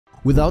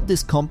Without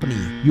this company,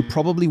 you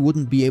probably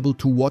wouldn't be able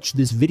to watch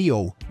this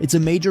video. It's a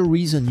major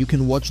reason you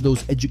can watch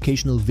those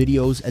educational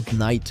videos at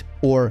night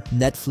or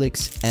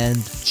Netflix and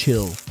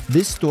chill.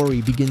 This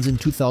story begins in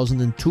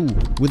 2002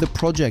 with a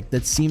project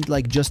that seemed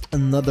like just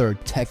another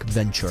tech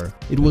venture.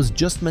 It was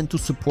just meant to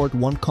support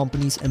one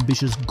company's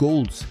ambitious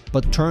goals,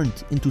 but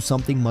turned into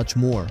something much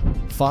more.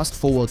 Fast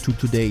forward to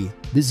today,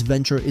 this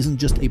venture isn't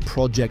just a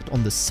project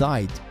on the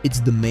side, it's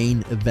the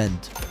main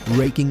event,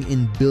 raking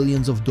in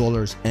billions of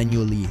dollars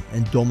annually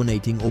and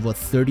dominating over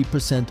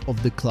 30%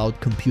 of the cloud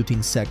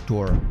computing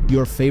sector.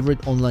 Your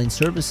favorite online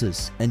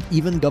services and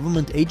even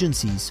government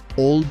agencies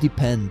all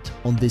depend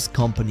on this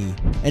company.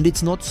 And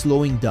it's not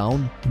slowing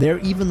down, they're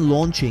even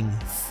launching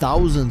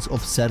thousands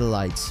of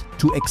satellites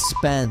to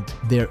expand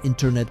their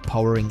internet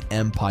powering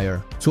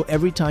empire. So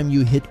every time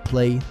you hit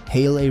play,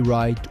 hail a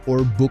ride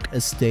or book a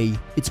stay,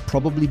 it's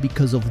probably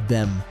because of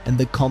them, and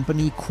the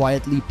company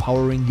quietly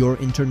powering your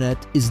internet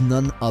is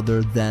none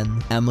other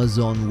than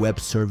Amazon Web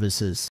Services.